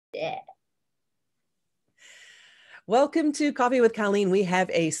Yeah. Welcome to Coffee with Colleen. We have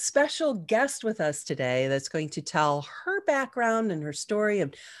a special guest with us today that's going to tell her background and her story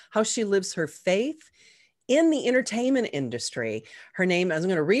of how she lives her faith in the entertainment industry. Her name, I'm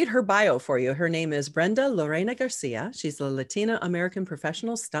going to read her bio for you. Her name is Brenda Garcia. She's a Latina American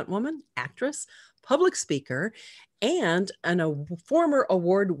professional stuntwoman, actress, public speaker, and a former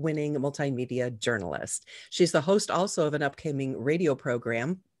award-winning multimedia journalist. She's the host also of an upcoming radio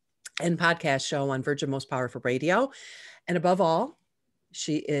program and podcast show on Virgin Most Powerful Radio. And above all,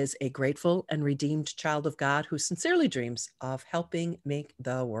 she is a grateful and redeemed child of God who sincerely dreams of helping make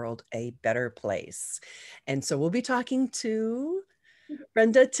the world a better place. And so we'll be talking to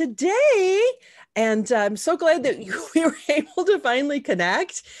Brenda today. And I'm so glad that we were able to finally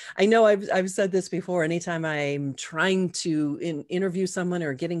connect. I know I've said this before, anytime I'm trying to interview someone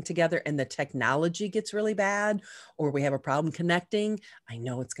or getting together and the technology gets really bad or we have a problem connecting, I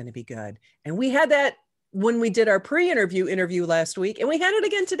know it's going to be good. And we had that when we did our pre-interview last week, and we had it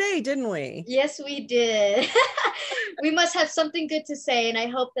again today, didn't we? Yes, we did. We must have something good to say, and I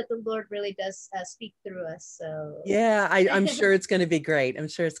hope that the Lord really does speak through us. So yeah, I'm sure it's going to be great. I'm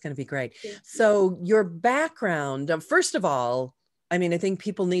sure it's going to be great. So your background, first of all, I mean, I think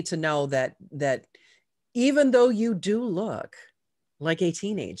people need to know that even though you do look like a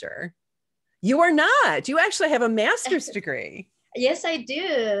teenager, you are not. You actually have a master's degree. Yes, I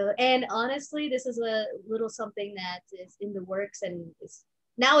do. And honestly, this is a little something that is in the works, and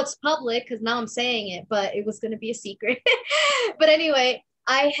now it's public because now I'm saying it, but it was going to be a secret. But anyway,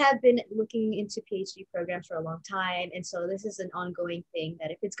 I have been looking into PhD programs for a long time. And so this is an ongoing thing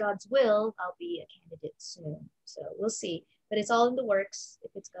that if it's God's will, I'll be a candidate soon. So we'll see. But it's all in the works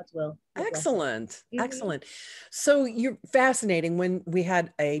if it's God's will. Excellent. Excellent. So you're fascinating. When we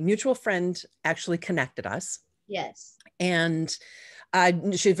had a mutual friend actually connected us. Yes. And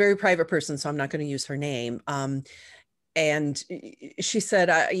she's a very private person, so I'm not going to use her name. And she said,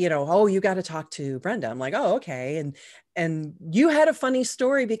 oh, you got to talk to Brenda. I'm like, oh, okay. And you had a funny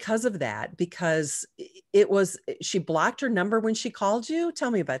story because of that, because she blocked her number when she called you. Tell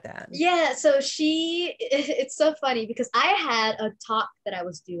me about that. Yeah. So it's so funny because I had a talk that I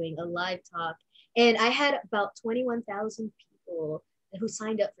was doing, a live talk, and I had about 21,000 people who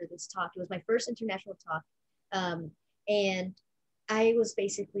signed up for this talk. It was my first international talk. And I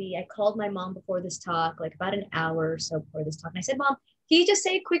called my mom before this talk, like about an hour or so before this talk. And I said, Mom, can you just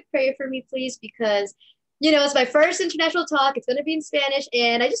say a quick prayer for me, please? Because, it's my first international talk. It's going to be in Spanish.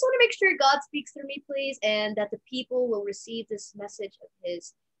 And I just want to make sure God speaks through me, please. And that the people will receive this message of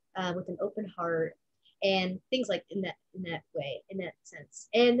his with an open heart and things like in that way, in that sense.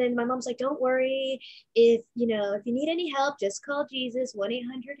 And then my mom's like, don't worry. If you need any help, just call Jesus,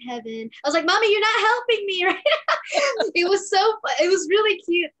 1-800-HEAVEN. I was like, Mommy, you're not helping me right now. It was really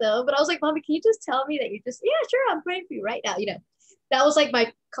cute though. But I was like, Mommy, can you just tell me that yeah, sure, I'm praying for you right now. That was like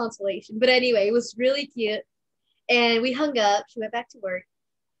my consolation. But anyway, it was really cute. And we hung up. She went back to work.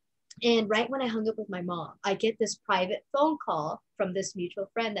 And right when I hung up with my mom, I get this private phone call from this mutual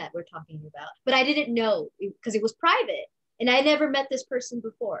friend that we're talking about. But I didn't know because it was private. And I never met this person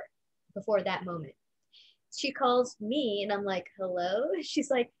before that moment. She calls me and I'm like, hello?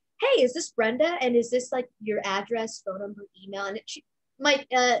 She's like, hey, is this Brenda? And is this like your address, phone number, email? And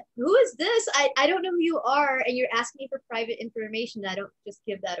who is this? I don't know who you are. And you're asking me for private information. I don't just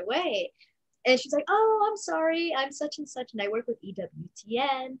give that away. And she's like, oh, I'm sorry. I'm such and such. And I work with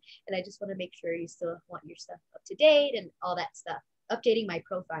EWTN. And I just want to make sure you still want your stuff up to date and all that stuff. Updating my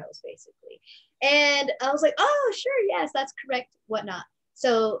profiles, basically. And I was like, oh, sure. Yes, that's correct. Whatnot.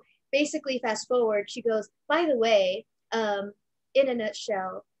 So basically, fast forward, she goes, by the way, in a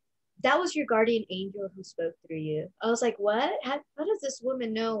nutshell, that was your guardian angel who spoke through you. I was like, what? How does this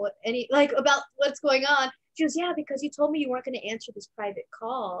woman know about what's going on? She goes, yeah, because you told me you weren't going to answer this private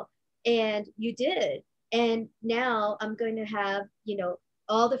call. And you did. And now I'm going to have,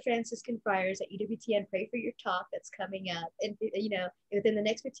 all the Franciscan friars at EWTN pray for your talk that's coming up. And, within the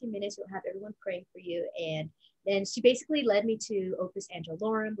next 15 minutes, you'll have everyone praying for you. And then she basically led me to Opus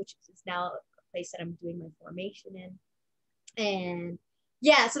Angelorum, which is now a place that I'm doing my formation in. And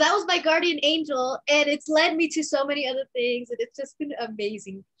yeah, so that was my guardian angel. And it's led me to so many other things. And it's just been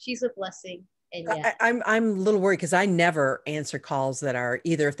amazing. She's a blessing. And yeah. I'm a little worried because I never answer calls that are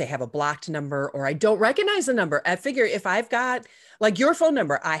either if they have a blocked number or I don't recognize the number. I figure if I've got like your phone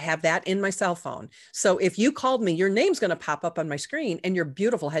number, I have that in my cell phone. So if you called me, your name's going to pop up on my screen and your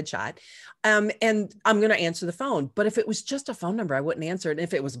beautiful headshot. And I'm going to answer the phone. But if it was just a phone number, I wouldn't answer it. And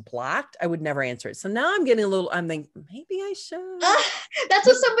if it was blocked, I would never answer it. So now I'm getting a little, I'm thinking, maybe I should. That's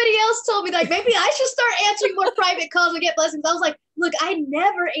what somebody else told me. Like, maybe I should start answering more private calls and get blessings. I was like, look, I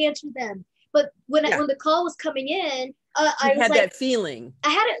never answer them. But when the call was coming in, I was had like, that feeling. I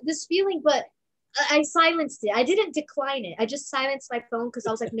had this feeling, but I silenced it. I didn't decline it. I just silenced my phone because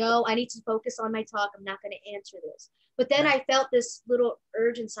I was like, no, I need to focus on my talk. I'm not going to answer this. But then I felt this little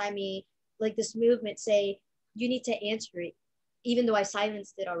urge inside me, like this movement say, you need to answer it, even though I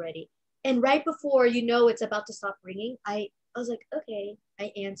silenced it already. And right before, it's about to stop ringing, I was like, okay,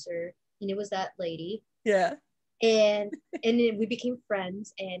 I answer. And it was that lady. Yeah. And then we became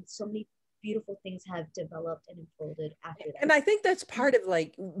friends, and so many beautiful things have developed and unfolded after that. And I think that's part of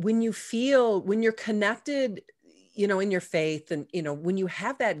like when you're connected, in your faith and, when you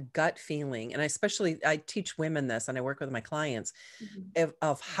have that gut feeling, and I teach women this and I work with my clients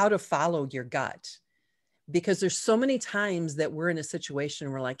of how to follow your gut, because there's so many times that we're in a situation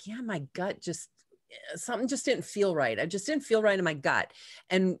where we're like, yeah, my gut something just didn't feel right. I just didn't feel right in my gut.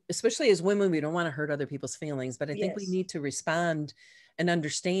 And especially as women, we don't want to hurt other people's feelings, but I think we need to respond and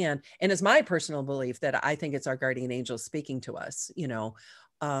understand. And it's my personal belief that I think it's our guardian angel speaking to us,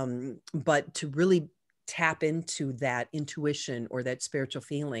 but to really tap into that intuition or that spiritual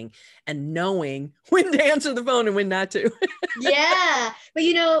feeling and knowing when to answer the phone and when not to. Yeah. But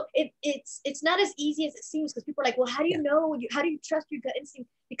it's not as easy as it seems, because people are like, well, how do you know, how do you trust your gut instinct?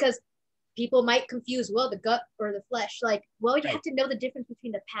 Because people might confuse, the gut or the flesh. Like, you have to know the difference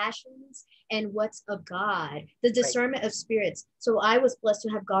between the passions and what's of God, the discernment of spirits. So I was blessed to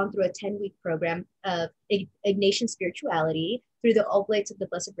have gone through a 10-week program of Ignatian spirituality through the Oblates of the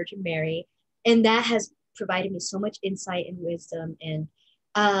Blessed Virgin Mary. And that has provided me so much insight and wisdom. And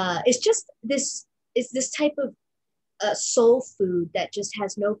it's this type of soul food that just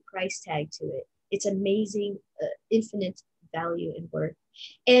has no price tag to it. It's amazing, infinite value and worth.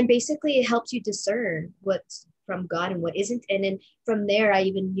 And basically it helps you discern what's from God and what isn't. And then from there, I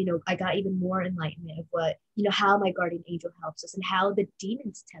got even more enlightenment of what, how my guardian angel helps us and how the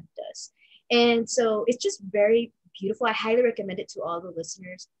demons tempt us. And so it's just very beautiful. I highly recommend it to all the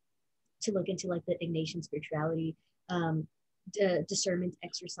listeners to look into like the Ignatian spirituality, discernment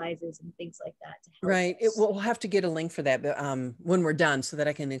exercises and things like that. Right. We'll have to get a link for that when we're done so that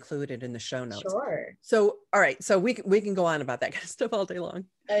I can include it in the show notes. Sure. So, all right. So we can go on about that kind of stuff all day long.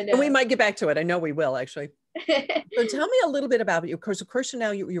 I know. And we might get back to it. I know we will actually. So tell me a little bit about you. Of course,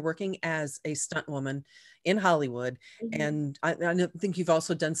 now you're working as a stunt woman in Hollywood. And I think you've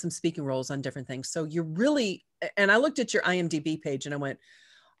also done some speaking roles on different things. So you're really, and I looked at your IMDb page and I went,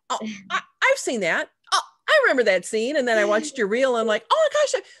 oh, I've seen that. I remember that scene. And then I watched your reel. And I'm like, oh my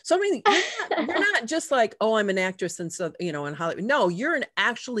gosh. So I mean, you're not just like, oh, I'm an actress and so, in Hollywood. No, you're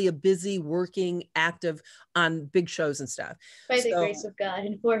actually a busy, working, active on big shows and stuff. By the grace of God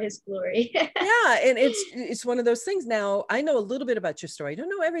and for his glory. Yeah. And it's one of those things. Now I know a little bit about your story. I don't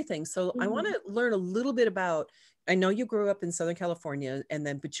know everything. So I want to learn a little bit about, I know you grew up in Southern California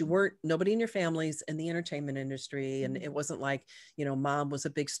but you weren't, nobody in your family's in the entertainment industry. And it wasn't like, mom was a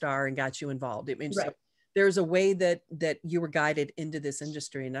big star and got you involved. I mean, so there's a way that you were guided into this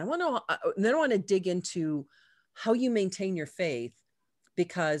industry. And I then I want to dig into how you maintain your faith,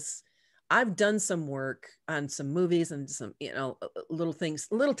 because I've done some work on some movies and some, little things,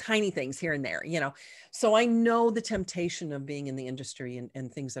 little tiny things here and there, so I know the temptation of being in the industry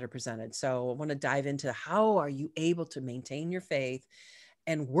and things that are presented. So I want to dive into how are you able to maintain your faith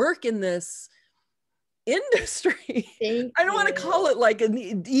and work in this industry. I don't want to call it like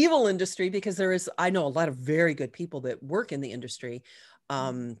an evil industry, because I know a lot of very good people that work in the industry.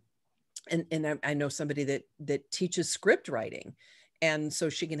 And I know somebody that teaches script writing. And so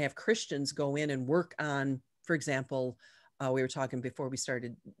she can have Christians go in and work on, for example, we were talking before we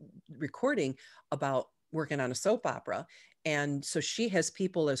started recording about working on a soap opera. And so she has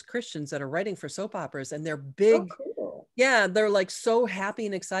people as Christians that are writing for soap operas, and they're big. Oh, cool. Yeah, they're like so happy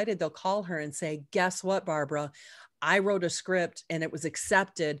and excited. They'll call her and say, guess what, Barbara? I wrote a script and it was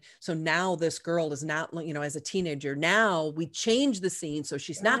accepted. So now this girl is not, as a teenager, now we change the scene. So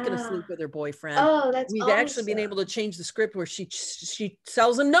she's not going to sleep with her boyfriend. Oh, that's We've awesome. Actually been able to change the script where she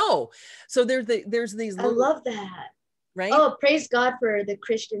tells him no. So there's these. I love that. Right. Oh, praise God for the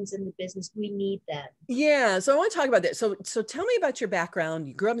Christians in the business. We need them. Yeah. So I want to talk about that. So tell me about your background.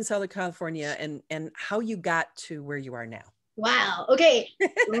 You grew up in Southern California and how you got to where you are now. Wow. Okay.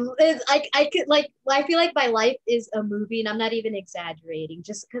 I could like I feel like my life is a movie, and I'm not even exaggerating.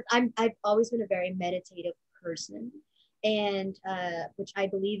 Just because I've always been a very meditative person, and which I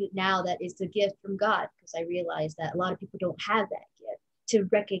believe now that is a gift from God, because I realize that a lot of people don't have that gift to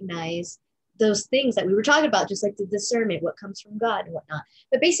recognize those things that we were talking about, just like the discernment, what comes from God and whatnot.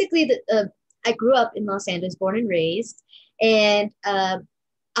 But basically, I grew up in Los Angeles, born and raised, and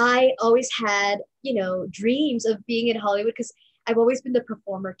I always had, dreams of being in Hollywood because I've always been the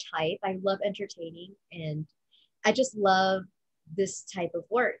performer type. I love entertaining, and I just love this type of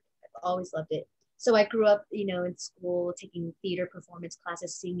work. I've always loved it. So I grew up, in school taking theater performance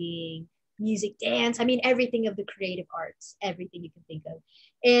classes, singing, music, dance. I mean, everything of the creative arts, everything you can think of.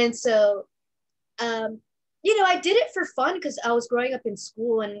 And so um, I did it for fun because I was growing up in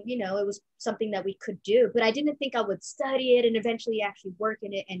school, and, it was something that we could do, but I didn't think I would study it and eventually actually work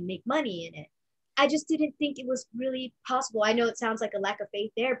in it and make money in it. I just didn't think it was really possible. I know it sounds like a lack of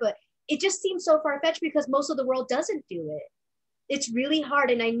faith there, but it just seems so far fetched because most of the world doesn't do it. It's really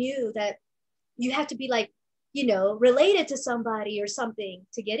hard. And I knew that you have to be like, related to somebody or something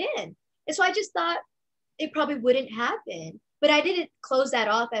to get in. And so I just thought it probably wouldn't happen. But I didn't close that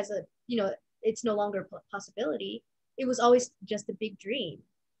off as a, it's no longer a possibility. It was always just a big dream.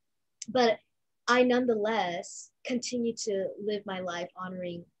 But I nonetheless continue to live my life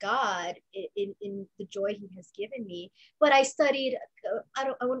honoring God in the joy He has given me. But I studied. I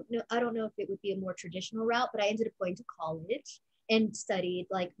don't know if it would be a more traditional route, but I ended up going to college and studied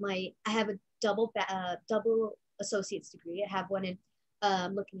like I have a double associate's degree. I have one in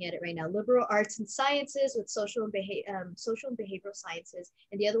looking at it right now, liberal arts and sciences with social and behavioral sciences,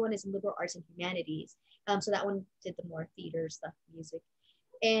 and the other one is in liberal arts and humanities. So that one did the more theater stuff, music.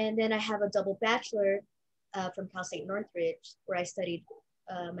 And then I have a double bachelor from Cal State Northridge, where I studied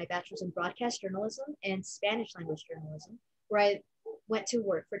my bachelor's in broadcast journalism and Spanish language journalism, where I went to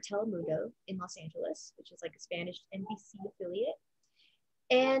work for Telemundo in Los Angeles, which is like a Spanish NBC affiliate.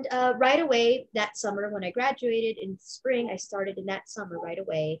 And right away that summer, when I graduated in spring, I started in that summer right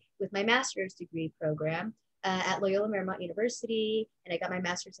away with my master's degree program at Loyola Marymount University. And I got my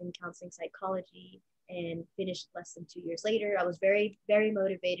master's in counseling psychology and finished less than 2 years later. I was very, very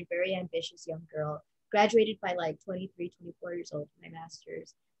motivated, very ambitious young girl, graduated by like 23, 24 years old with my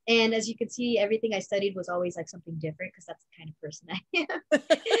master's. And as you can see, everything I studied was always like something different because that's the kind of person I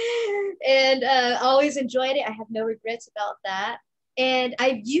am. And always enjoyed it. I have no regrets about that. And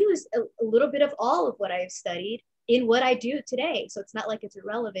I've used a little bit of all of what I've studied in what I do today. So it's not like it's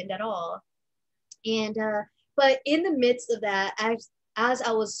irrelevant at all. And, but in the midst of that, as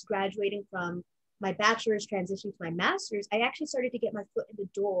I was graduating from my bachelor's, transitioning to my master's, I actually started to get my foot in the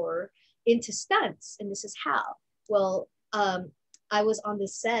door into stunts. And this is how. Well, I was on the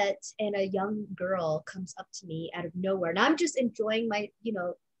set and a young girl comes up to me out of nowhere. And I'm just enjoying my,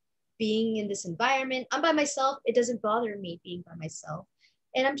 being in this environment. I'm by myself. It doesn't bother me being by myself.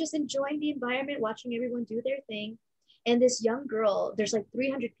 And I'm just enjoying the environment, watching everyone do their thing. And this young girl, there's like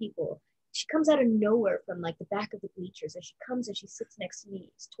 300 people. She comes out of nowhere from like the back of the bleachers, and she comes and she sits next to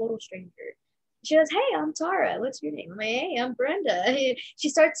me. It's a total stranger. She goes, "Hey, I'm Tara. What's your name?" I'm like, "Hey, I'm Brenda." She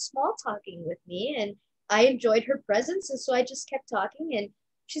starts small talking with me, and I enjoyed her presence. And so I just kept talking. And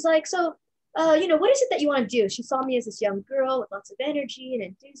she's like, "So what is it that you want to do?" She saw me as this young girl with lots of energy and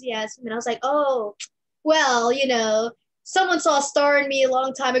enthusiasm. And I was like, "Oh, well, someone saw a star in me a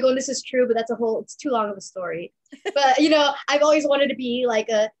long time ago." And this is true, but it's too long of a story. But, I've always wanted to be like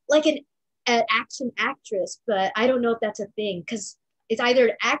an action actress, but I don't know if that's a thing because it's either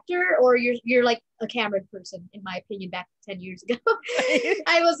an actor or you're like a camera person, in my opinion, back 10 years ago.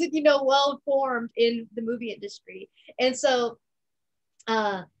 I wasn't, well formed in the movie industry. And so,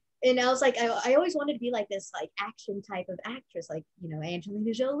 and I was like, I always wanted to be like this, like action type of actress, like,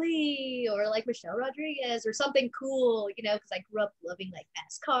 Angelina Jolie or like Michelle Rodriguez or something cool, because I grew up loving like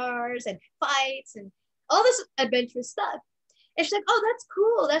fast cars and fights and all this adventurous stuff. And she's like, "Oh, that's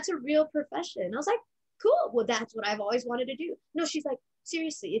cool. That's a real profession." I was like, "Cool. Well, that's what I've always wanted to do." No, she's like,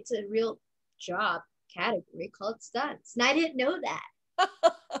 "Seriously, it's a real job category called stunts." And I didn't know that. I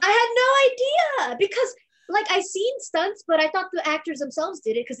had no idea because like I seen stunts, but I thought the actors themselves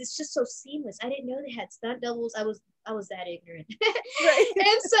did it because it's just so seamless. I didn't know they had stunt doubles. I was that ignorant. Right.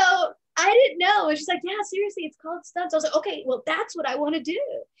 And so I didn't know. And she's like, "Yeah, seriously, it's called stunts." I was like, "Okay, well, that's what I want to do."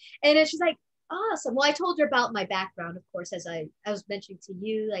 And then she's like, "Awesome." Well, I told her about my background, of course, as I was mentioning to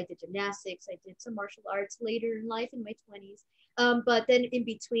you. I did gymnastics. I did some martial arts later in life in my 20s. But then in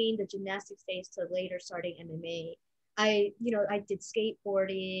between the gymnastics phase to later starting MMA, I did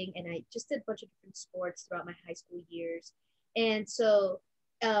skateboarding and I just did a bunch of different sports throughout my high school years. And so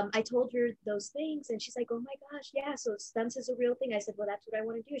I told her those things, and she's like, "Oh my gosh, yeah, so stunts is a real thing." I said, "Well, that's what I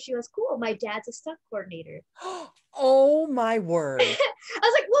want to do." She was cool. My dad's a stunt coordinator. Oh my word. I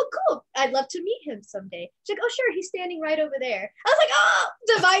was like, "Well, cool. I'd love to meet him someday." She's like, "Oh, sure. He's standing right over there." I was like, "Oh,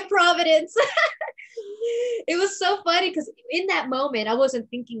 divine providence." It was so funny because in that moment, I wasn't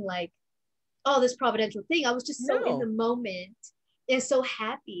thinking like, "Oh, this providential thing." I was just so in the No. moment and so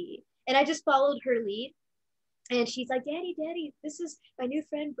happy, and I just followed her lead. And she's like, Daddy, this is my new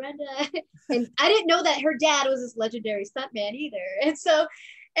friend Brenda. And I didn't know that her dad was this legendary stuntman either.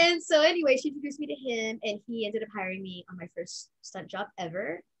 And so anyway, she introduced me to him, and he ended up hiring me on my first stunt job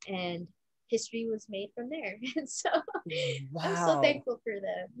ever. And history was made from there. And so I'm so Wow. thankful for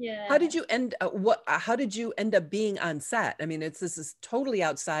them. How Yeah. did you end how did you end up being on set? I mean, this is totally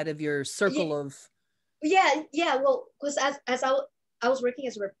outside of your Yeah, circle of yeah. Well, because I was working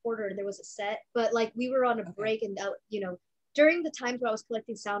as a reporter, and there was a set, but like we were on a okay. break, and during the times where I was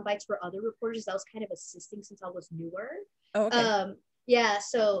collecting sound bites for other reporters, I was kind of assisting since I was newer. Oh, okay. Yeah,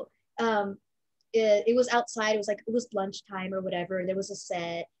 so it was outside. It was lunchtime or whatever, and there was a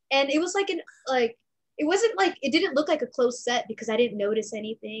set, and it was like it wasn't like it didn't look like a closed set because I didn't notice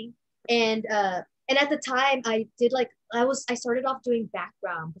anything, and at the time I started off doing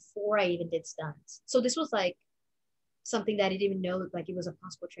background before I even did stunts, so this was like something that I didn't even know like it was a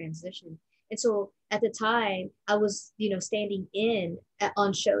possible transition. And so at the time I was, standing in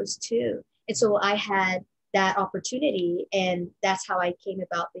on shows too. And so I had that opportunity, and that's how I came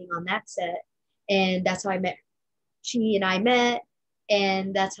about being on that set. And that's how she and I met.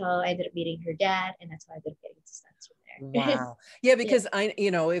 And that's how I ended up meeting her dad. And that's how I ended up getting into stunts from there. Wow. Yeah, Yeah. because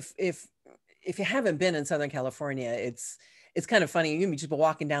if you haven't been in Southern California, it's kind of funny. You can be just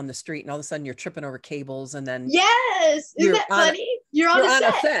walking down the street and all of a sudden you're tripping over cables and then Yes. Isn't you're that on funny? You're on you're a on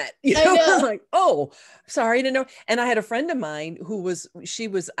a set. set. I I'm know. like, oh, sorry, I didn't know. And I had a friend of mine she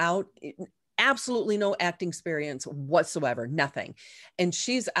was out, absolutely no acting experience whatsoever, nothing. And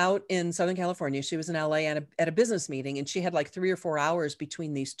she's out in Southern California. She was in LA at a business meeting, and she had like 3 or 4 hours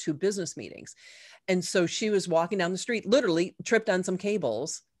between these two business meetings. And so she was walking down the street, literally tripped on some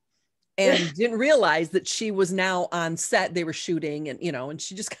cables and didn't realize that she was now on set. They were shooting, and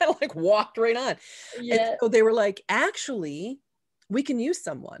she just kind of like walked right on. And Yeah. so they were like, actually, we can use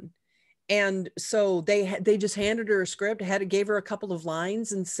someone. And so they just handed her a script, gave her a couple of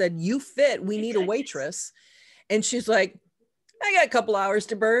lines and said, "You fit, we My need a goodness. waitress." And she's like, "I got a couple hours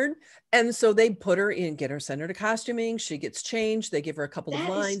to burn." And so they put her in, send her to costuming. She gets changed. They give her a couple of That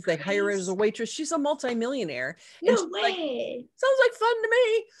is lines. They hire her as a crazy. waitress. She's a multimillionaire. And No she's like, way. sounds like fun to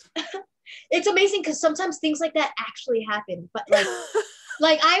me. It's amazing because sometimes things like that actually happen. But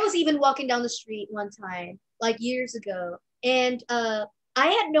like I was even walking down the street one time, like years ago, and I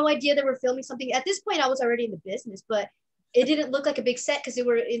had no idea they were filming something. At this point, I was already in the business, but it didn't look like a big set because they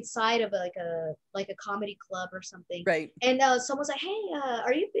were inside of like a comedy club or something. Right. And someone was like, "Hey,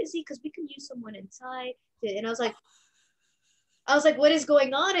 are you busy? Because we can use someone inside." And I was like, what is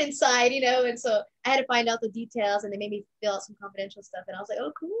going on inside, And so I had to find out the details, and they made me fill out some confidential stuff. And I was like,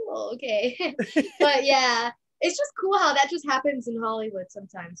 oh, cool. Okay. But yeah, it's just cool how that just happens in Hollywood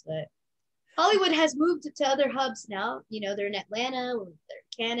sometimes. But Hollywood has moved to other hubs now. They're in Atlanta, they're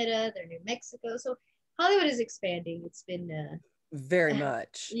in Canada, they're in New Mexico. So Hollywood is expanding. It's been, Very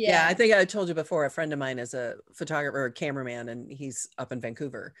much. Yeah. I yeah, think I told you before, a friend of mine is a photographer, a cameraman, and he's up in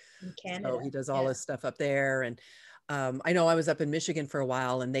Vancouver. in So Canada. he does all Yeah. his stuff up there. And I know I was up in Michigan for a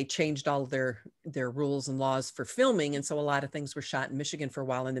while, and they changed all of their rules and laws for filming. And so a lot of things were shot in Michigan for a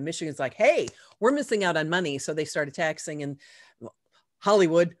while. And the Michigan's like, hey, we're missing out on money. So they started taxing, and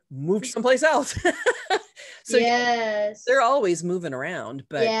Hollywood moved someplace else. So yeah, they're Yes. always moving around,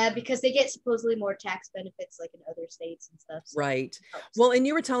 but Yeah, because they get supposedly more tax benefits like in other states and stuff. So right. it helps. Well, and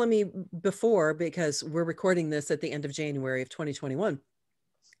you were telling me before, because we're recording this at the end of January of 2021,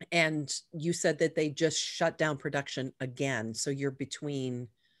 and you said that they just shut down production again. So you're between.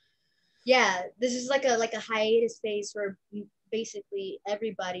 Yeah, this is like a hiatus phase for basically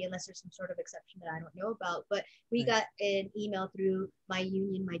everybody, unless there's some sort of exception that I don't know about. But we Right. got an email through my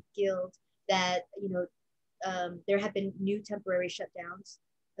union, my guild, that there have been new temporary shutdowns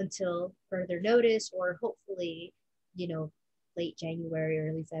until further notice, or hopefully, you know, late January,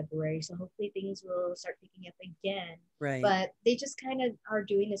 early February. So hopefully things will start picking up again. Right. But they just kind of are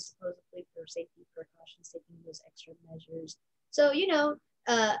doing this supposedly for safety precautions, taking those extra measures. So,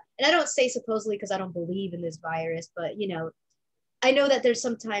 and I don't say supposedly because I don't believe in this virus, but I know that there's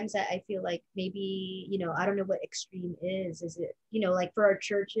sometimes that I feel like maybe, I don't know what extreme is. Is it, like for our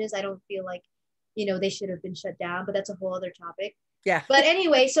churches, I don't feel like, they should have been shut down, but that's a whole other topic. Yeah. But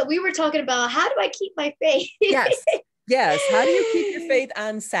anyway, so we were talking about how do I keep my faith? Yes. Yes. How do you keep your faith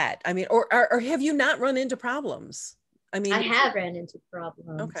on set? I mean, or have you not run into problems? I I mean, have ran into okay.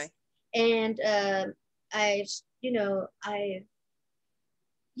 problems, and I, you know,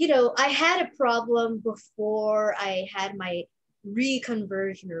 I had a problem before I had my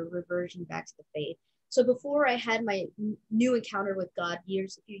reconversion or reversion back to the faith. So before I had my new encounter with God a few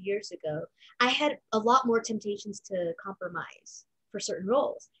years ago, I had a lot more temptations to compromise for certain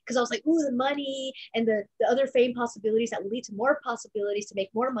roles because I was like, ooh, the money and the other fame possibilities that will lead to more possibilities to make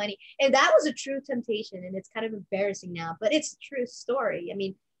more money. And that was a true temptation. And it's kind of embarrassing now, but it's a true story. I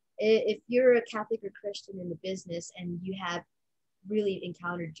mean, if you're a Catholic or Christian in the business and you have really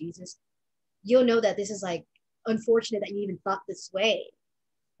encountered Jesus, you'll know that this is like unfortunate that you even thought this way,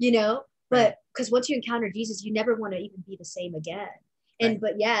 you know? Right. But because once you encounter Jesus, you never want to even be the same again. Right.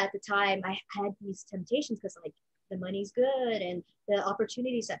 But yeah, at the time I had these temptations because like the money's good and the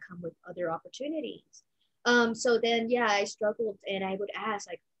opportunities that come with other opportunities. So then yeah, I struggled and I would ask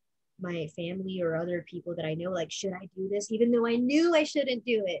like my family or other people that I know, like, should I do this? Even though I knew I shouldn't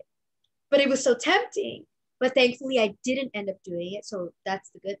do it, but it was so tempting. But thankfully, I didn't end up doing it. So that's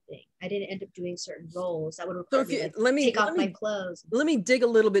the good thing. I didn't end up doing certain roles that would So require if me you like take off my clothes. let me dig a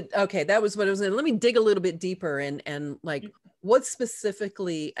little bit. Okay, that was what I was going. Let me dig a little bit deeper and like what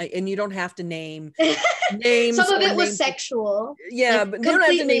specifically, and you don't have to name names Some of or it was names. sexual. Yeah, Like but you don't have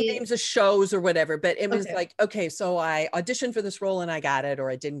to name completely. names of shows or whatever. But it was Okay. like, okay, so I auditioned for this role and I got it, or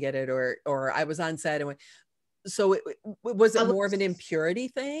I didn't get it, or I was on set and went. So was I it more of an was, impurity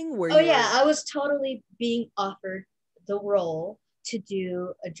thing where oh you yeah, were? I was totally being offered the role to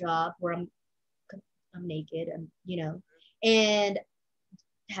do a job where I'm naked and and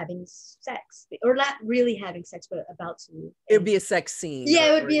having sex or not really having sex but about to. It would And be a sex scene, yeah,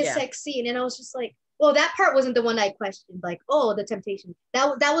 it would or be a yeah. sex scene. And I was just like, well, that part wasn't the one I questioned, like, oh, the temptation.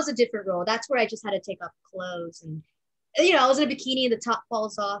 That was a different role. That's where I just had to take off clothes and I was in a bikini and the top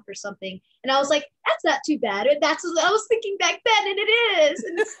falls off or something. And I was like, that's not too bad. And that's what I was thinking back then, and it is.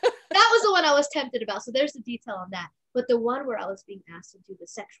 And that was the one I was tempted about. So there's the detail on that. But the one where I was being asked to do the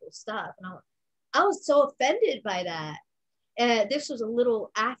sexual stuff, and I was so offended by that. And this was a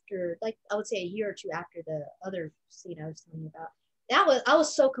little after, like I would say a year or two after the other scene I was telling you about. I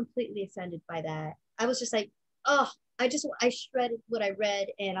was so completely offended by that. I was just like, oh, I shredded what I read,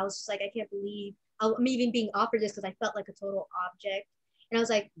 and I was just like, I can't believe I'm even being offered this because I felt like a total object. And I was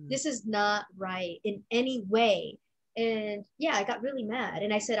like, this is not right in any way. And yeah, I got really mad,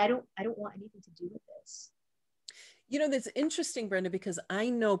 and I said, I don't want anything to do with this. That's interesting, Brenda, because I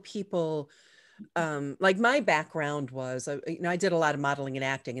know people like my background was, I did a lot of modeling and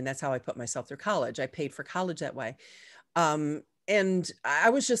acting, and that's how I put myself through college. I paid for college that way. And I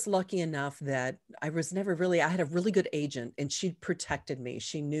was just lucky enough that I had a really good agent and she protected me.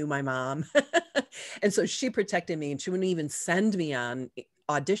 She knew my mom. And so she protected me and she wouldn't even send me on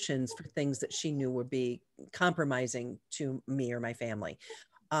auditions for things that she knew would be compromising to me or my family.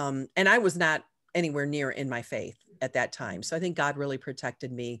 And I was not anywhere near in my faith at that time. So I think God really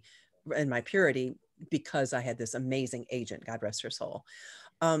protected me and my purity because I had this amazing agent, God rest her soul.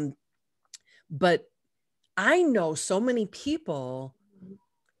 But I know so many people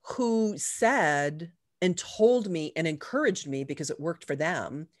who said and told me and encouraged me because it worked for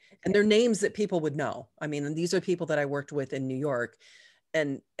them. And they're names that people would know. I mean, and these are people that I worked with in New York.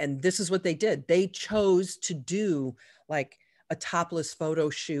 And this is what they did. They chose to do like a topless photo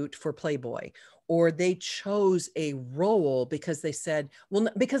shoot for Playboy, or they chose a role because they said, well,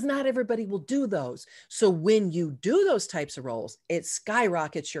 because not everybody will do those. So when you do those types of roles, it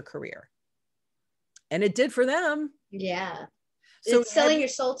skyrockets your career. And it did for them. Yeah. So It's selling your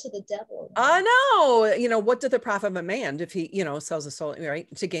soul to the devil. I know, what did the profit of a man if he, sells a soul,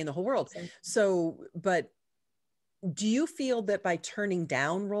 right, to gain the whole world? So, but do you feel that by turning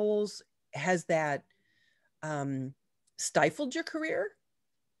down roles, has that stifled your career?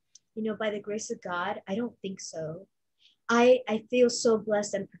 By the grace of God, I don't think so. I feel so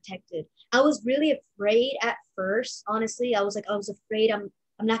blessed and protected. I was really afraid at first, honestly. I was afraid I'm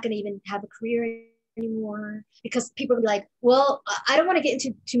not gonna even have a career anymore because people would be like, well, I don't want to get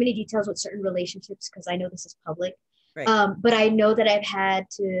into too many details with certain relationships because I know this is public. Right. But I know that I've had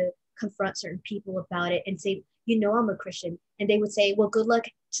to confront certain people about it and say, I'm a Christian. And they would say, well, good luck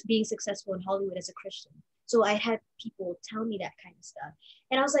being successful in Hollywood as a Christian. So I had people tell me that kind of stuff.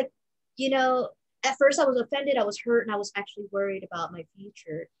 And I was like, at first I was offended, I was hurt, and I was actually worried about my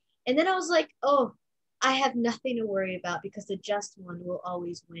future. And then I was like, oh, I have nothing to worry about because the just one will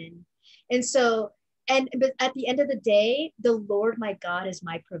always win. And so, but at the end of the day, the Lord my God is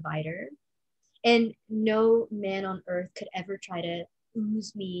my provider. And no man on earth could ever try to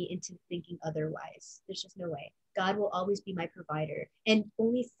ooze me into thinking otherwise. There's just no way. God will always be my provider. And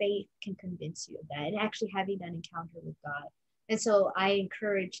only faith can convince you of that. And actually having that encounter with God. And so I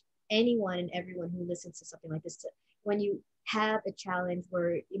encourage anyone and everyone who listens to something like this to, when you have a challenge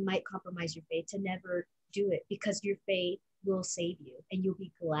where it might compromise your faith, to never do it, because your faith will save you and you'll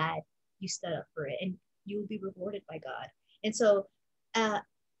be glad you stood up for it and you will be rewarded by God. And so I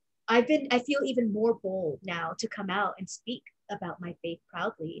feel even more bold now to come out and speak about my faith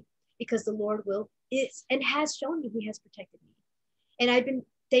proudly, because the Lord is and has shown me He has protected me. And I've been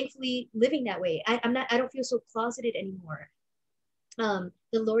thankfully living that way. I don't feel so closeted anymore. The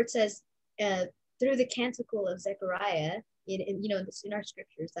Lord says through the canticle of Zechariah in our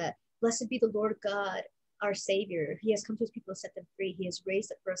scriptures, that blessed be the Lord God, our Savior. He has come to His people to set them free. He has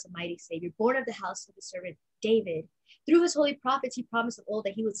raised up for us a mighty Savior, born of the house of His servant David. Through His holy prophets, He promised of old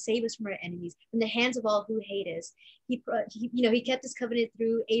that He would save us from our enemies, from the hands of all who hate us. He kept His covenant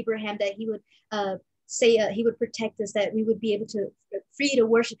through Abraham, that He would He would protect us, that we would be able to free to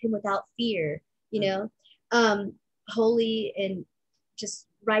worship Him without fear. Holy and just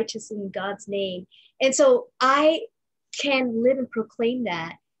righteous in God's name. And so I can live and proclaim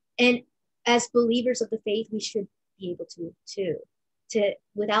that. And as believers of the faith, we should be able to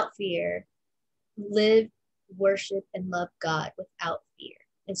without fear, live, worship, and love God without fear.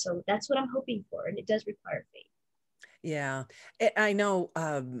 And so that's what I'm hoping for. And it does require faith. Yeah, I know.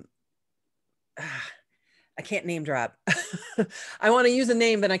 I can't name drop. I want to use a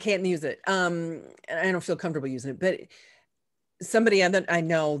name, but I can't use it. And I don't feel comfortable using it. But somebody I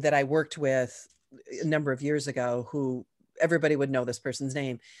know that I worked with a number of years ago, who everybody would know this person's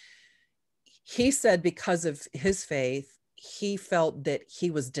name. He said because of his faith, he felt that he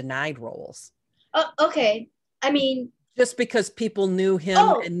was denied roles. Oh, okay. I mean, just because people knew him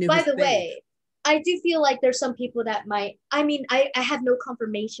and knew his faith. By the way, I do feel like there's some people that might, I have no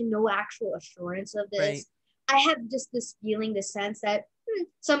confirmation, no actual assurance of this. Right. I have just this feeling, this sense that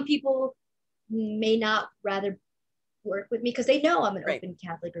some people may not rather work with me because they know I'm an right. open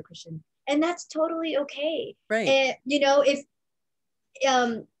Catholic or Christian. And that's totally okay. Right. And,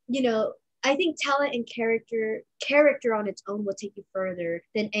 I think talent and character on its own will take you further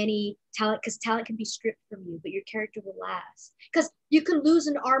than any talent, because talent can be stripped from you, but your character will last. Because you can lose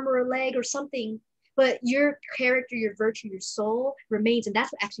an arm or a leg or something, but your character, your virtue, your soul remains, and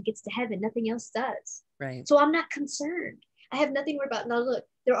that's what actually gets to heaven. Nothing else does. Right. So I'm not concerned. I have nothing to worry about. Now look,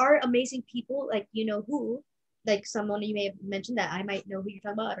 there are amazing people, like who, like someone you may have mentioned that I might know who you're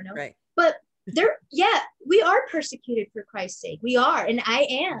talking about. I don't know. Right. But we are persecuted for Christ's sake. We are, and I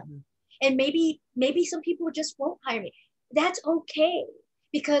am. Mm-hmm. And maybe some people just won't hire me. That's okay,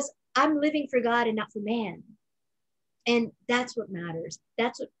 because I'm living for God and not for man. And that's what matters.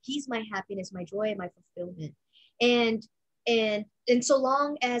 He's my happiness, my joy, and my fulfillment. And so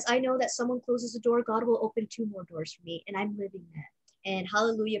long as I know that someone closes a door, God will open 2 more doors for me. And I'm living that. And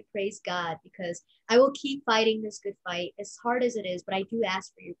hallelujah, praise God, because I will keep fighting this good fight, as hard as it is. But I do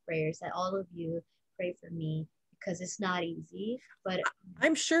ask for your prayers, that all of you pray for me, because it's not easy. But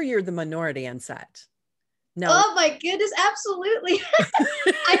I'm sure you're the minority on set. No. Oh my goodness, absolutely.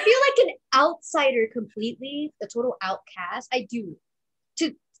 I feel like an outsider completely, a total outcast. I do.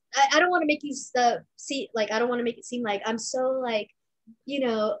 I don't want to make you I don't want to make it seem like I'm so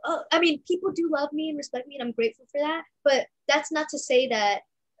people do love me and respect me, and I'm grateful for that. But that's not to say that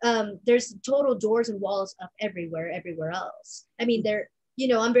there's total doors and walls up everywhere else. I mean,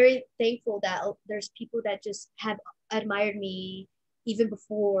 I'm very thankful that there's people that just have admired me even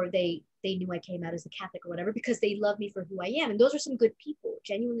before they knew I came out as a Catholic or whatever, because they love me for who I am. And those are some good people,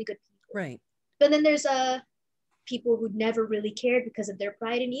 genuinely good people. Right. But then there's people who never really cared because of their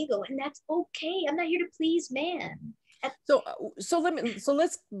pride and ego. And that's okay. I'm not here to please man. So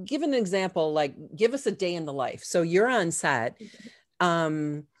let's give an example, like give us a day in the life. So you're on set,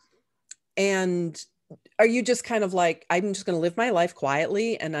 and are you just kind of like, I'm just going to live my life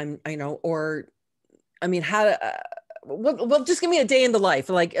quietly, and well, just give me a day in the life,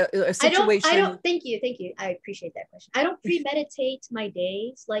 like a situation. I don't, thank you. I appreciate that question. I don't premeditate my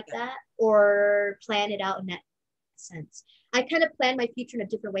days like that or plan it out in that sense. I kind of plan my future in a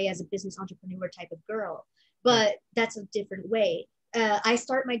different way as a business entrepreneur type of girl, but that's a different way. I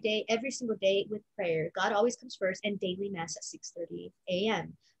start my day every single day with prayer. God always comes first, and daily mass at 6:30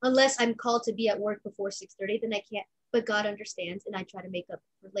 a.m. Unless I'm called to be at work before 6:30, then I can't, but God understands, and I try to make up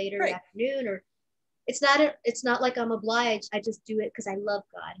for later afternoon, or it's not like I'm obliged. I just do it because I love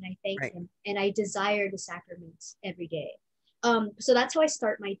God and I thank him, and I desire the sacraments every day. So that's how I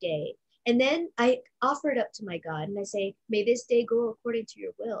start my day. And then I offer it up to my God and I say, may this day go according to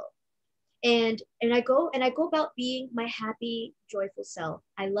your will. And I go about being my happy, joyful self.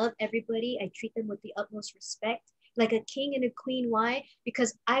 I love everybody. I treat them with the utmost respect, like a king and a queen. Why?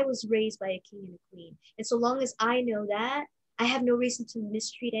 Because I was raised by a king and a queen. And so long as I know that, I have no reason to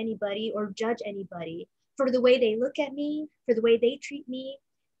mistreat anybody or judge anybody for the way they look at me, for the way they treat me.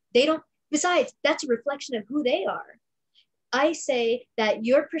 They don't, besides, that's a reflection of who they are. I say that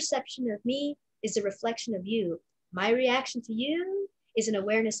your perception of me is a reflection of you. My reaction to you is an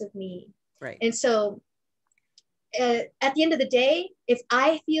awareness of me. Right. And so at the end of the day, if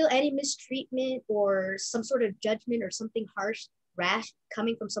I feel any mistreatment or some sort of judgment or something harsh, rash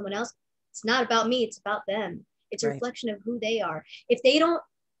coming from someone else, it's not about me, it's about them. It's a reflection of who they are. If they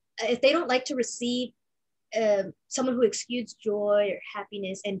don't like to receive someone who exudes joy or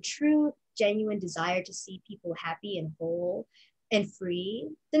happiness and true, genuine desire to see people happy and whole and free,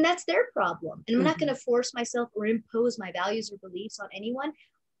 then that's their problem. And I'm not going to force myself or impose my values or beliefs on anyone.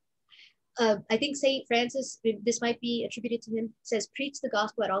 I think St. Francis, this might be attributed to him, says, preach the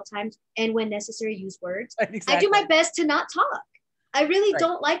gospel at all times and when necessary, use words. Exactly. I do my best to not talk. I really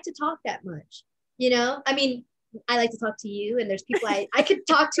don't like to talk that much. I mean, I like to talk to you, and there's people I could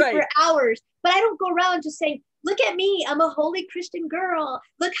talk to for hours, but I don't go around just saying, look at me, I'm a holy Christian girl.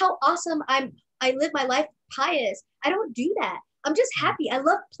 Look how awesome I live my life pious. I don't do that. I'm just happy. I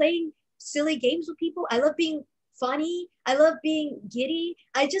love playing silly games with people. I love being funny. I love being giddy.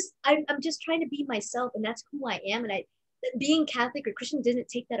 I'm just trying to be myself, and that's who I am. And being Catholic or Christian didn't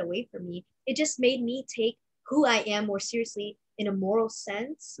take that away from me. It just made me take who I am more seriously in a moral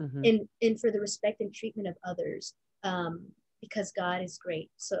sense, and for the respect and treatment of others, because God is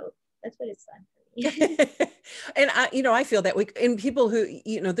great. So that's what it's done for me. And I feel that and people who,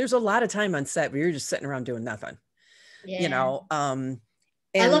 there's a lot of time on set where you're just sitting around doing nothing. Yeah. And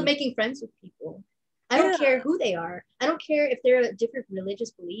I love making friends with people. I don't care who they are. I don't care if they're a different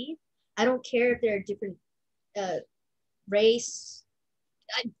religious belief. I don't care if they're a different race.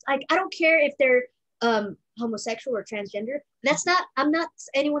 I don't care if they're homosexual or transgender. I'm not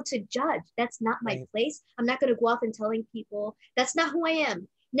anyone to judge. That's not my place. I'm not going to go off and telling people that's not who I am.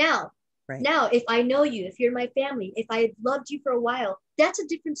 Now, if I know you, if you're my family, if I loved you for a while, that's a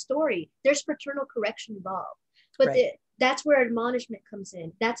different story. There's fraternal correction involved. But that's where admonishment comes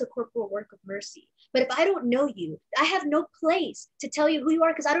in. That's a corporal work of mercy. But if I don't know you, I have no place to tell you who you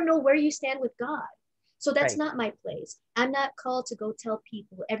are, because I don't know where you stand with God. So that's not my place. I'm not called to go tell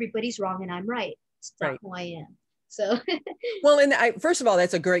people everybody's wrong and I'm right. It's not who I am. So well, and first of all,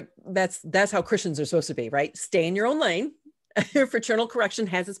 that's how Christians are supposed to be, right? Stay in your own lane. Fraternal correction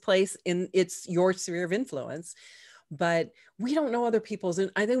has its place in your sphere of influence, but we don't know other people's.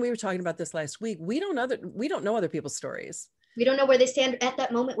 And I think we were talking about this last week. We don't know other people's stories. We don't know where they stand at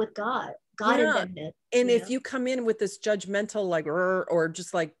that moment with God. God invented it. And if you come in with this judgmental, like, or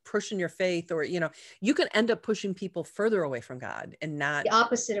just like pushing your faith, or, you can end up pushing people further away from God and not the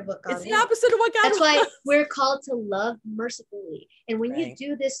opposite of what God wants. It's the opposite of what God wants. That's why we're called to love mercifully. And when you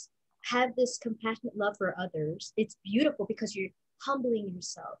do this, have this compassionate love for others, it's beautiful because you're humbling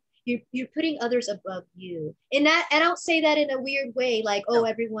yourself. You're putting others above you. And I don't say that in a weird way, like,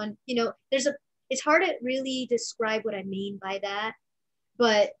 everyone, it's hard to really describe what I mean by that,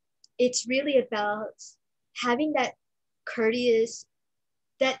 but it's really about having that courteous,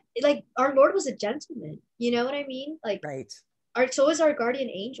 that like our Lord was a gentleman, you know what I mean? Like, so is our guardian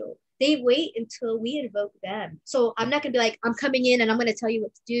angel. They wait until we invoke them. So I'm not gonna be like, I'm coming in and I'm gonna tell you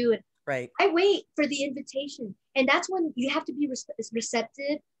what to do. And I wait for the invitation. And that's when you have to be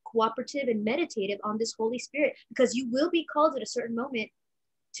receptive, cooperative, and meditative on this Holy Spirit, because you will be called at a certain moment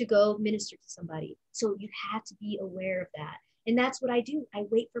to go minister to somebody. So you have to be aware of that. And that's what I do. I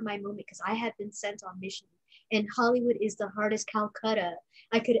wait for my moment because I have been sent on mission. And Hollywood is the hardest Calcutta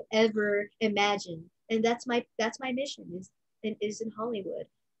I could ever imagine. And that's my mission is in Hollywood.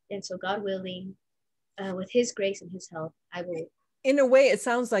 And so God willing, with his grace and his help, I will. In a way, it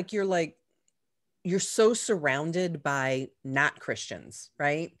sounds like you're so surrounded by not Christians,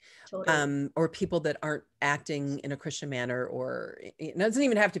 right? Totally. Or people that aren't acting in a Christian manner, or it doesn't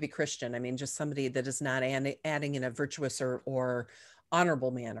even have to be Christian. I mean, just somebody that is not adding in a virtuous or honorable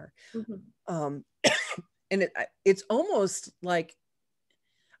manner. And it's almost like,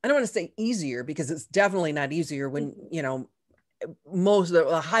 I don't want to say easier, because it's definitely not easier when,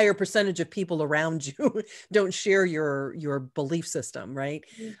 a higher percentage of people around you don't share your belief system, right?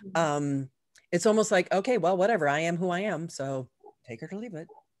 It's almost like, okay, well, whatever, I am who I am, so take it or leave it,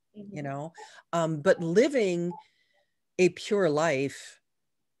 but living a pure life,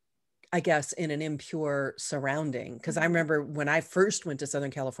 I guess, in an impure surrounding. Because I remember when I first went to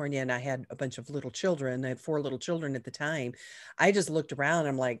Southern California and I had a bunch of little children, I had 4 little children at the time, I just looked around,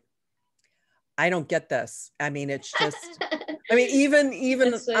 I'm like, I don't get this. I mean, it's just, I mean,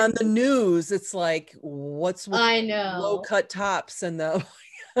 even That's on the funny. news, it's like, what's with I low know. cut tops and the,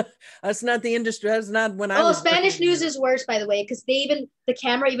 that's not the industry. That's not when I Oh, was working Spanish in news there. is worse, by the way, because the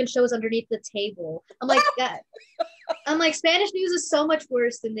camera even shows underneath the table. I'm like, God. I'm like, Spanish news is so much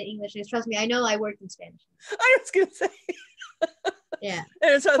worse than the English news. Trust me, I know I worked in Spanish news. I was going to say, Yeah.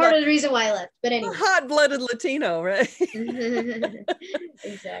 and it's Part the of the reason why I left. But anyway. hot blooded Latino, right?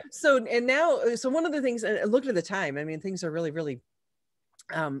 Exactly. So, and now, so one of the things, and look at the time, I mean, things are really, really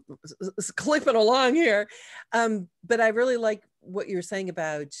clipping along here. But I really like what you're saying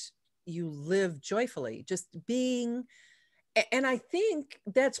about you live joyfully, just being. And I think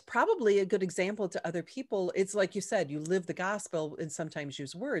that's probably a good example to other people. It's like you said, you live the gospel and sometimes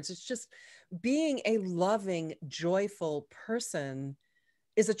use words. It's just being a loving, joyful person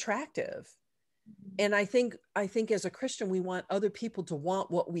is attractive. And I think as a Christian, we want other people to want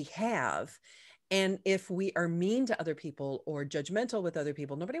what we have. And if we are mean to other people or judgmental with other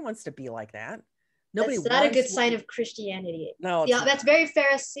people, nobody wants to be like that. Nobody That's not a wants good what sign we, of Christianity. no, it's Yeah, not. that's very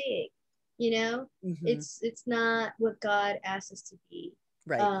Pharisaic, you know? Mhm. It's not what God asks us to be.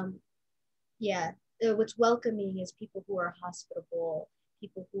 Right. Um, yeah. What's welcoming is people who are hospitable,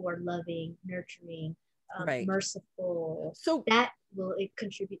 people who are loving, nurturing, Right. merciful. So That will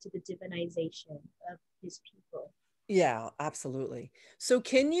contribute to the divinization of his people. yeah, absolutely. So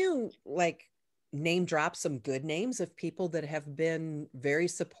can you like name drop some good names of people that have been very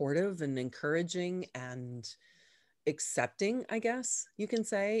supportive and encouraging and accepting, I guess you can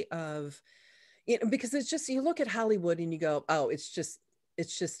say, of, you know, because it's just, you look at Hollywood and you go, oh, it's just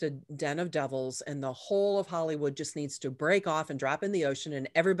a den of devils and the whole of Hollywood just needs to break off and drop in the ocean and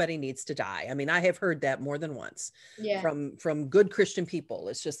everybody needs to die. I mean, I have heard that more than once Yeah. from good Christian people.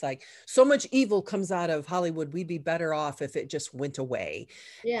 It's just like so much evil comes out of Hollywood. We'd be better off if it just went away.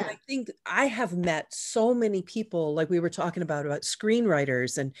 And Yeah. I think I have met so many people, like we were talking about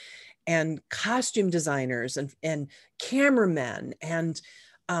screenwriters and costume designers and cameramen and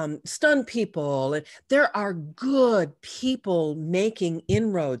stunt people. And there are good people making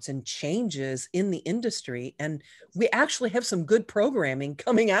inroads and changes in the industry. And we actually have some good programming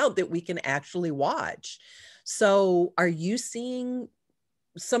coming out that we can actually watch. So are you seeing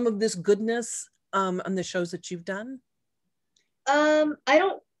some of this goodness on the shows that you've done? I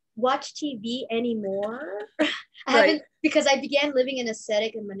don't watch TV anymore. I Right. haven't because I began living an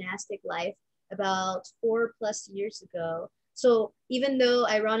ascetic and monastic life about 4+ years ago. So even though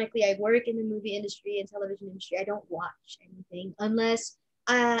ironically I work in the movie industry and television industry, I don't watch anything unless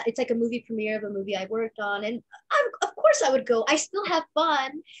it's like a movie premiere of a movie I worked on. And of course I would go. I still have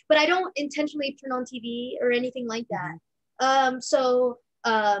fun, but I don't intentionally turn on TV or anything like that. Mhm. So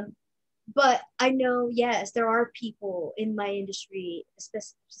but I know, yes, there are people in my industry,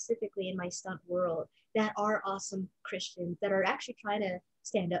 specifically in my stunt world, that are awesome Christians that are actually trying to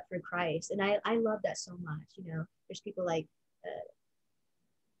stand up for Christ. And I love that so much. You know, there's people like uh,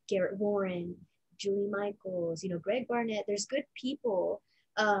 Garrett Warren, Julie Michaels, Greg Barnett. There's good people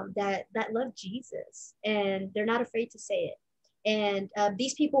that love Jesus and they're not afraid to say it. And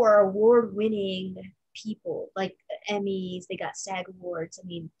these people are award-winning people, like Emmys. They got SAG awards. I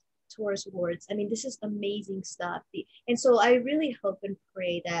mean, Taurus awards. I mean, this is amazing stuff. And so I really hope and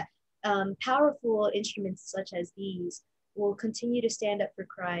pray that powerful instruments such as these will continue to stand up for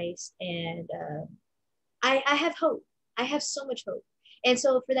Christ. And I have hope. I have so much hope. And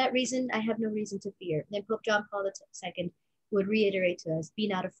so for that reason, I have no reason to fear. And Pope John Paul II would reiterate to us, be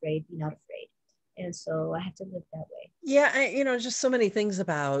not afraid, be not afraid. And so I have to live that way. Yeah, just so many things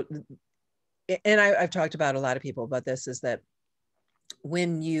about, and I've talked about a lot of people about this, is that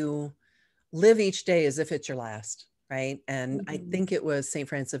when you live each day as if it's your last, right? And I Mm-hmm. think it was St.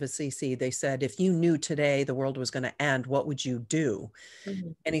 Francis of Assisi. They said, if you knew today the world was going to end, what would you do? Mm-hmm.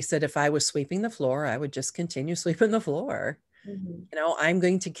 And he said, if I was sweeping the floor, I would just continue sweeping the floor. Mm-hmm. I'm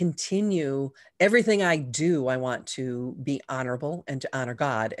going to continue everything I do. I want to be honorable and to honor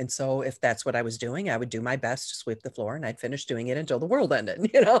God. And so if that's what I was doing, I would do my best to sweep the floor and I'd finish doing it until the world ended.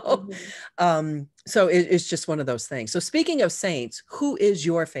 Mm-hmm. So it's just one of those things. So speaking of saints, who is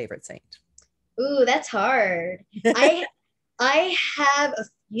your favorite saint? Ooh, that's hard. I I have a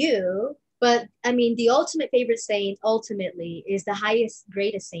few, but I mean the ultimate favorite saint ultimately is the highest,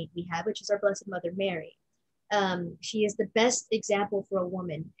 greatest saint we have, which is our Blessed Mother Mary. She is the best example for a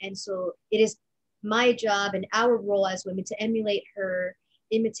woman. And so it is my job and our role as women to emulate her,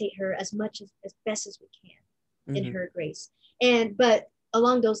 imitate her as much as best as we can in Mhm. her grace. But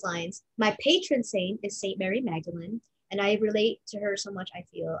along those lines, my patron saint is Saint Mary Magdalene, and I relate to her so much.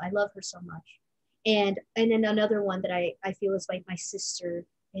 I love her so much. And then another one that I feel is like my sister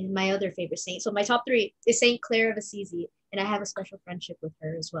and my other favorite saint. So my top three is Saint Clare of Assisi, and I have a special friendship with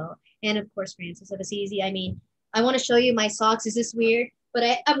her as well. And of course, Francis of Assisi. I mean, I want to show you my socks. Is this weird?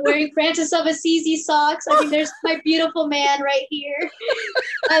 But I'm wearing Francis of Assisi socks. I mean, there's my beautiful man right here.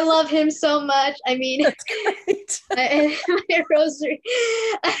 I love him so much. I mean, That's great. my rosary.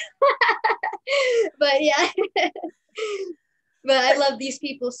 But yeah. But I love these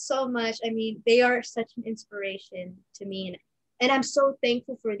people so much. I mean, they are such an inspiration to me. And I'm so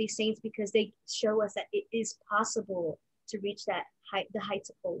thankful for these saints because they show us that it is possible to reach that height, the heights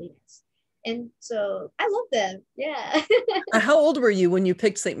of holiness. And so I love them. Yeah. How old were you when you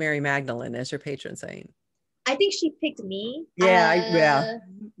picked St. Mary Magdalene as your patron saint? I think she picked me. Yeah.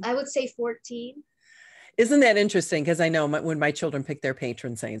 I would say 14. Isn't that interesting? Because I know when my children pick their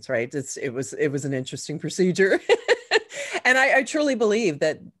patron saints, right? It was an interesting procedure. And I truly believe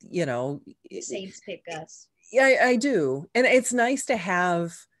that, you know, saints pick us. Yeah, I do. And it's nice to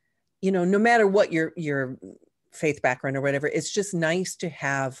have, you know, no matter what your faith background or whatever, it's just nice to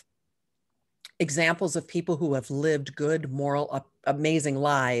have examples of people who have lived good, moral, amazing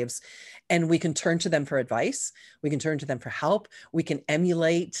lives. And we can turn to them for advice. We can turn to them for help. We can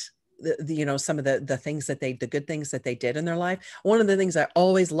emulate the you know, some of the things that the good things that they did in their life. One of the things I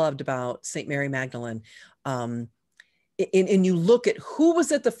always loved about St. Mary Magdalene, and you look at who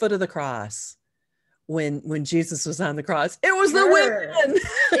was at the foot of the cross when Jesus was on the cross. It was the women.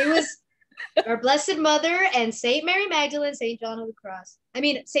 It was our Blessed Mother and Saint Mary Magdalene, Saint John of the Cross. I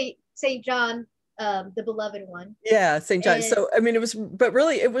mean, Saint John, the beloved one. Yeah, Saint John. So I mean, but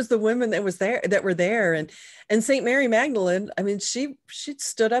really, it was the women that were there, and Saint Mary Magdalene. I mean, she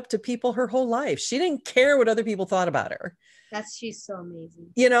stood up to people her whole life. She didn't care what other people thought about her. She's so amazing.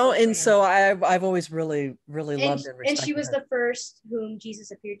 You know, and so I've always really loved and respected and she was her. the first whom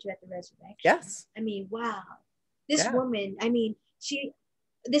Jesus appeared to at the resurrection. Yes. I mean, wow. This woman, I mean, she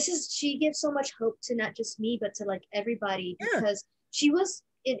gives so much hope to not just me, but to like everybody, because she was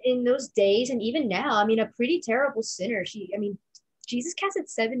in those days, and even now, I mean, a pretty terrible sinner. Jesus casted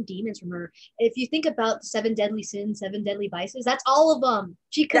 7 demons from her. If you think about the 7 deadly sins, 7 deadly vices, that's all of them.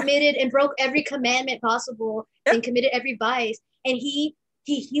 She committed and broke every commandment possible and committed every vice. And he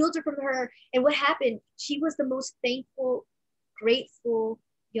healed her from her. And what happened? She was the most thankful, grateful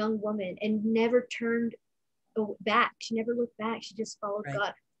young woman and never turned back. She never looked back. She just followed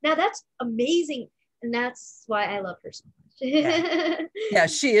God. Now that's amazing. And that's why I love her so much. Yeah,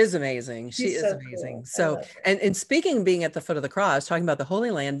 she is amazing. She is amazing. Cool. So, and speaking of being at the foot of the cross, talking about the Holy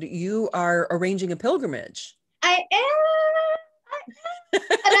Land, you are arranging a pilgrimage. I am. And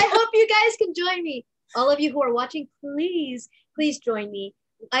I hope you guys can join me. All of you who are watching, please join me.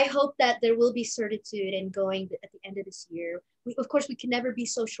 I hope that there will be certitude in going at the end of this year. Of course, we can never be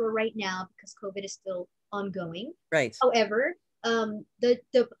so sure right now because COVID is still ongoing. Right. However,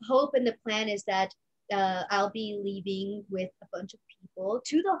 the hope and the plan is that I'll be leaving with a bunch of people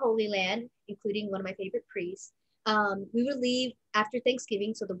to the Holy Land, including one of my favorite priests. We would leave after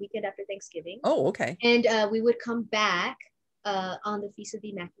Thanksgiving, so the weekend after Thanksgiving. Oh, okay. And we would come back on the Feast of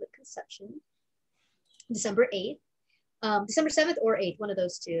the Immaculate Conception, December 8th. December 7th or 8th, one of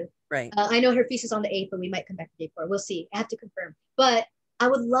those two. Right. I know her feast is on the 8th, but we might come back the day before. We'll see. I have to confirm. But I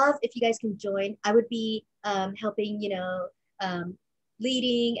would love if you guys can join. I would be helping,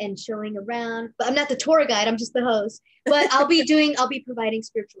 leading and showing around, but I'm not the tour guide, I'm just the host. But I'll be providing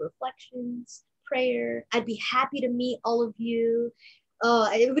spiritual reflections, prayer. I'd be happy to meet all of you.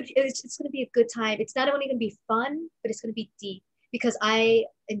 It's going to be a good time. It's not only going to be fun, but it's going to be deep, because I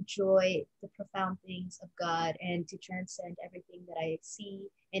enjoy the profound things of God and to transcend everything that I see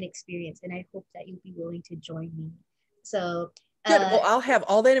and experience. And I hope that you'll be willing to join me. So good. Well, I'll have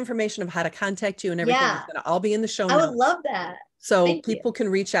all that information of how to contact you and everything. Yeah. It's gonna all be in the show notes. I would love that. So people can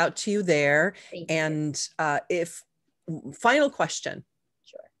reach out to you there. And if final question.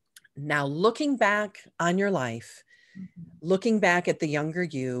 Sure. Now, looking back on your life, looking back at the younger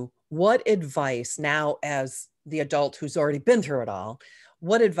you, what advice now as the adult who's already been through it all,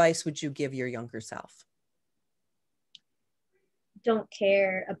 what advice would you give your younger self? Don't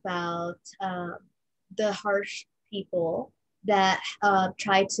care about the harsh people that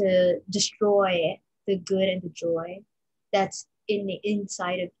try to destroy the good and the joy that's in the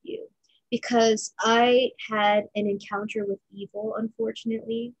inside of you. Because I had an encounter with evil,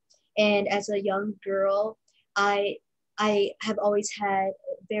 unfortunately. And as a young girl, I have always had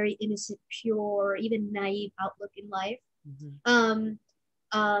a very innocent, pure, even naive outlook in life. And,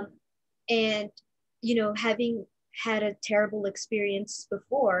 having had a terrible experience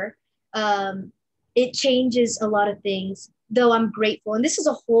before, it changes a lot of things, though I'm grateful. And this is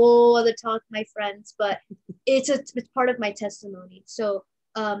a whole other talk, my friends, but it's part of my testimony. So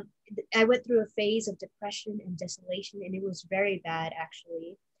I went through a phase of depression and desolation, and it was very bad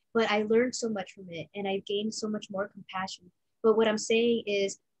actually. But I learned so much from it, and I gained so much more compassion. But what I'm saying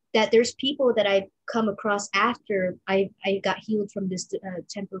is that there's people that I've come across after I got healed from this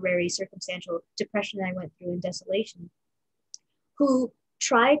temporary circumstantial depression that I went through and desolation, who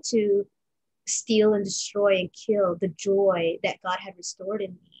tried to steal and destroy and kill the joy that God had restored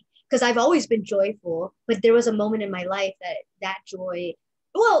in me. Because I've always been joyful, but there was a moment in my life that joy,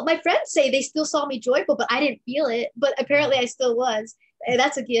 well, my friends say they still saw me joyful, but I didn't feel it. But apparently I still was. And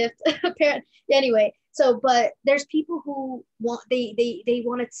that's a gift. Apparently. Anyway, so but there's people who want they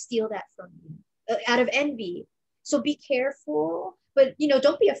want to steal that from you out of envy. So be careful, but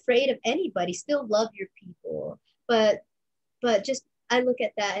don't be afraid of anybody. Still love your people. But just I look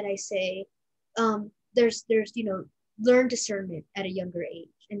at that and I say, there's learn discernment at a younger age,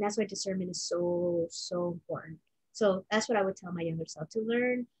 and that's why discernment is so important. So that's what I would tell my younger self, to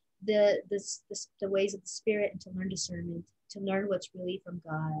learn the ways of the spirit, and to learn discernment, to learn what's really from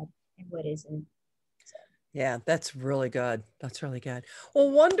God and what isn't. So. Yeah, that's really good. That's really good.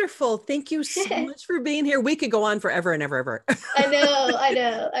 Well, wonderful. Thank you so much for being here. We could go on forever and ever. I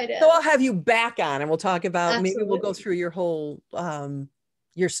know. So I'll have you back on and we'll talk about, Absolutely. maybe we'll go through your whole,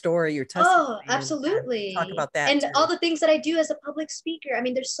 your story, your testimony. Oh, absolutely. Talk about that. And too. all the things that I do as a public speaker. I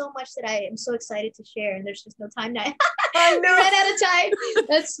mean, there's so much that I am so excited to share, and there's just no time now. I know. We ran out of time.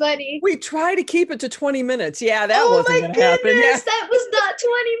 That's funny. We try to keep it to 20 minutes. Yeah, that wasn't going to happen. Yeah. That was not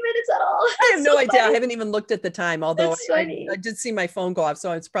 20 minutes at all. I have no idea. I haven't even looked at the time, although I did see my phone go off.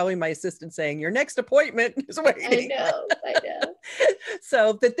 So it's probably my assistant saying, your next appointment is waiting. I know.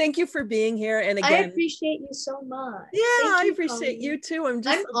 So, but thank you for being here. And again, I appreciate you so much. Yeah, I appreciate you too. I'm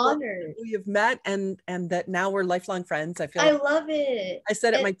honored we have met, and that now we're lifelong friends. I love it. I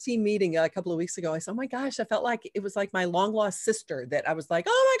said at my team meeting a couple of weeks ago, I said, oh my gosh, I felt like it was like my long lost sister, that I was like,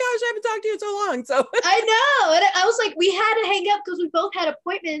 oh my gosh, I haven't talked to you in so long. So I know. And I was like, we had to hang up because we both had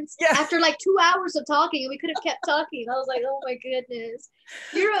appointments after like 2 hours of talking, and we could have kept talking. I was like, oh my goodness,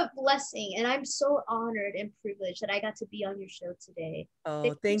 you're a blessing. And I'm so honored and privileged that I got to be on your show today.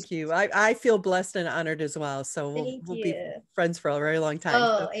 Oh, thank you. I feel blessed and honored as well. So we'll be friends for a very long time.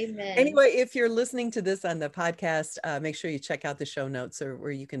 Oh, so, amen. Anyway, if you're listening to this on the podcast, make sure you check out the show notes, or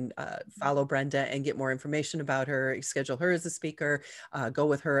where you can follow Brenda and get more information about her, schedule her as a speaker, go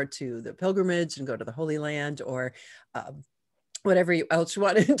with her to the pilgrimage and go to the Holy Land, or whatever else you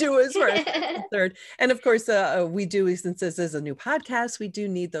want to do as far as third. And of course, we do, since this is a new podcast, we do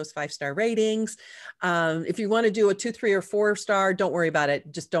need those 5-star ratings. If you want to do a 2, 3, or 4-star, don't worry about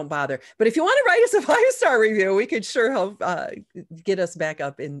it. Just don't bother. But if you want to write us a 5-star review, we could sure help get us back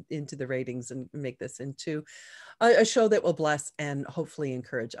up into the ratings and make this into a show that will bless and hopefully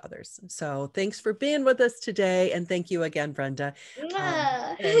encourage others. So thanks for being with us today. And thank you again, Brenda.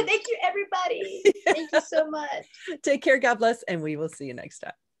 Thank you, everybody. Thank you so much. Take care. God bless. And we will see you next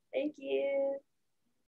time.